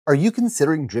Are you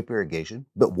considering drip irrigation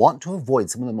but want to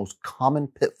avoid some of the most common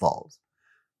pitfalls?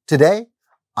 Today,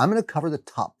 I'm going to cover the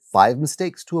top 5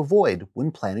 mistakes to avoid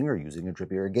when planning or using a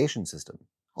drip irrigation system.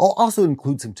 I'll also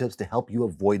include some tips to help you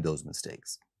avoid those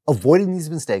mistakes. Avoiding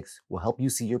these mistakes will help you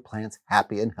see your plants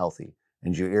happy and healthy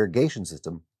and your irrigation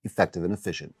system effective and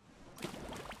efficient.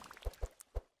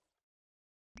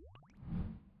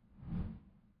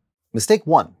 Mistake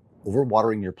 1.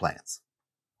 Overwatering your plants.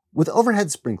 With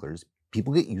overhead sprinklers,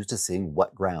 people get used to seeing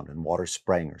wet ground and water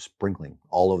spraying or sprinkling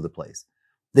all over the place.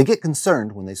 They get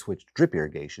concerned when they switch to drip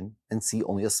irrigation and see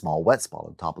only a small wet spot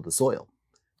on top of the soil.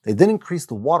 They then increase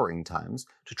the watering times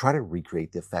to try to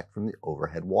recreate the effect from the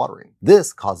overhead watering.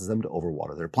 This causes them to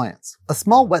overwater their plants. A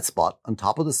small wet spot on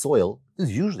top of the soil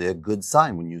is usually a good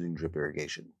sign when using drip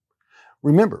irrigation.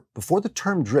 Remember, before the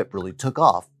term drip really took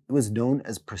off, it was known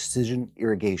as precision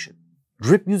irrigation.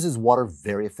 Drip uses water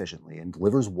very efficiently and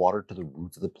delivers water to the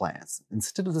roots of the plants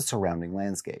instead of the surrounding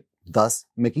landscape, thus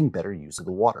making better use of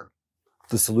the water.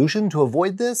 The solution to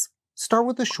avoid this? Start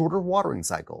with a shorter watering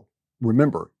cycle.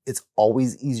 Remember, it's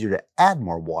always easier to add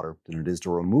more water than it is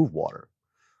to remove water.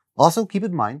 Also, keep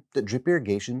in mind that drip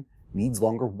irrigation needs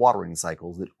longer watering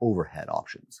cycles than overhead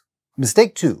options.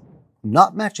 Mistake 2.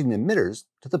 Not matching the emitters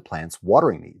to the plant's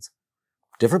watering needs.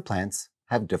 Different plants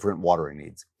have different watering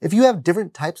needs. If you have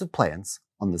different types of plants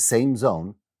on the same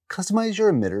zone, customize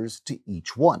your emitters to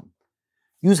each one.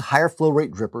 Use higher flow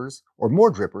rate drippers or more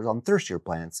drippers on thirstier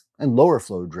plants and lower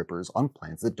flow drippers on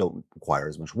plants that don't require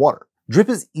as much water. Drip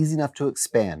is easy enough to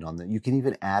expand on that you can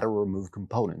even add or remove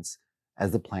components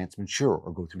as the plants mature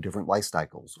or go through different life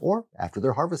cycles or after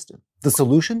they're harvested. The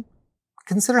solution?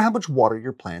 Consider how much water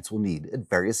your plants will need at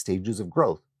various stages of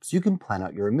growth so you can plan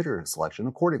out your emitter selection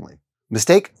accordingly.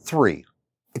 Mistake 3.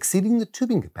 Exceeding the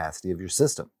tubing capacity of your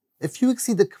system. If you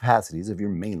exceed the capacities of your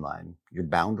main line, you're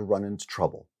bound to run into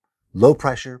trouble. Low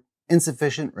pressure,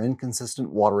 insufficient or inconsistent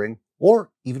watering, or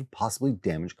even possibly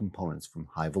damaged components from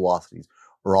high velocities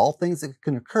are all things that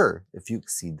can occur if you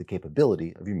exceed the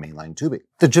capability of your mainline tubing.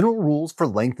 The general rules for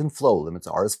length and flow limits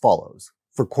are as follows.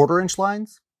 For quarter-inch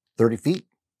lines, 30 feet,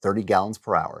 30 gallons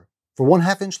per hour. For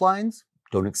 1/2-inch lines,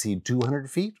 don't exceed 200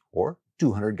 feet or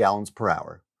 200 gallons per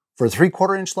hour. For a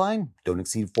 3/4-inch line, don't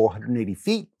exceed 480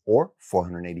 feet or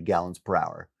 480 gallons per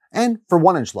hour. And for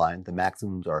 1-inch line, the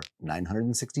maximums are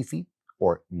 960 feet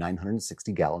or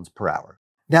 960 gallons per hour.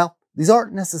 Now, these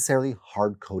aren't necessarily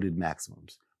hard-coded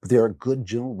maximums, but they are good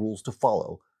general rules to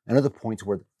follow and are the points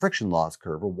where the friction loss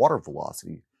curve or water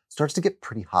velocity starts to get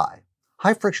pretty high.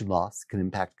 High friction loss can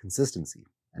impact consistency,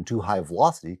 and too high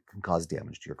velocity can cause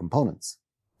damage to your components.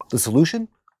 The solution?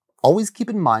 Always keep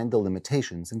in mind the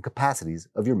limitations and capacities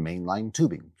of your mainline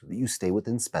tubing so that you stay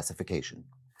within specification.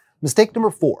 Mistake number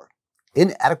 4.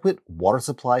 Inadequate water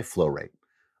supply flow rate.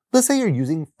 Let's say you're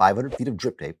using 500 feet of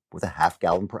drip tape with a 1/2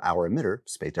 gallon per hour emitter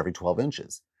spaced every 12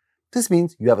 inches. This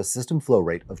means you have a system flow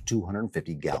rate of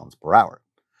 250 gallons per hour.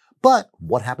 But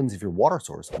what happens if your water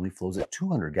source only flows at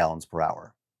 200 gallons per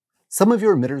hour? Some of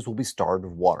your emitters will be starved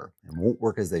of water and won't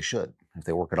work as they should, if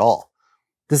they work at all.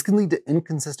 This can lead to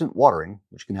inconsistent watering,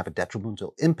 which can have a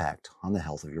detrimental impact on the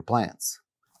health of your plants.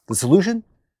 The solution?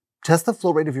 Test the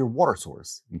flow rate of your water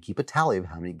source and keep a tally of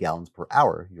how many gallons per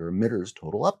hour your emitters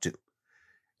total up to.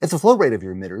 If the flow rate of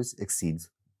your emitters exceeds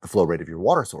the flow rate of your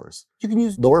water source, you can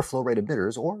use lower flow rate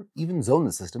emitters or even zone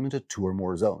the system into 2 or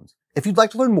more zones. If you'd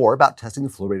like to learn more about testing the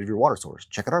flow rate of your water source,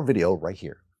 check out our video right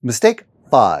here. Mistake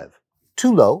 5.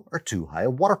 Too low or too high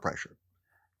of water pressure.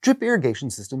 Drip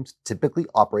irrigation systems typically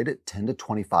operate at 10 to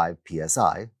 25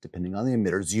 psi, depending on the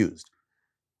emitters used.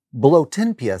 Below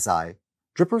 10 psi,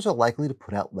 drippers are likely to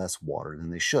put out less water than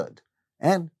they should,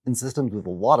 and in systems with a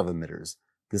lot of emitters,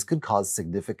 this could cause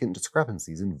significant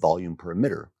discrepancies in volume per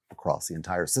emitter across the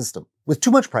entire system. With too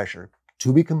much pressure,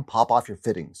 tubing can pop off your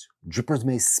fittings, drippers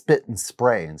may spit and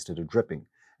spray instead of dripping,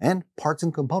 and parts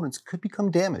and components could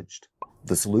become damaged.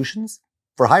 The solutions?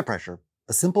 For high pressure,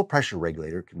 a simple pressure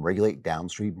regulator can regulate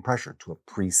downstream pressure to a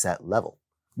preset level.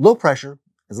 Low pressure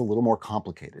is a little more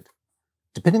complicated.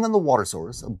 Depending on the water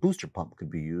source, a booster pump could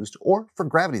be used, or for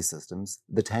gravity systems,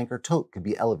 the tank or tote could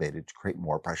be elevated to create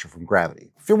more pressure from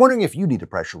gravity. If you're wondering if you need a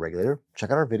pressure regulator, check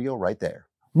out our video right there.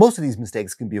 Most of these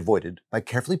mistakes can be avoided by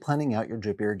carefully planning out your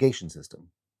drip irrigation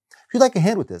system. If you'd like a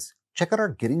hand with this, check out our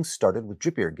Getting Started with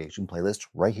Drip Irrigation playlist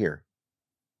right here.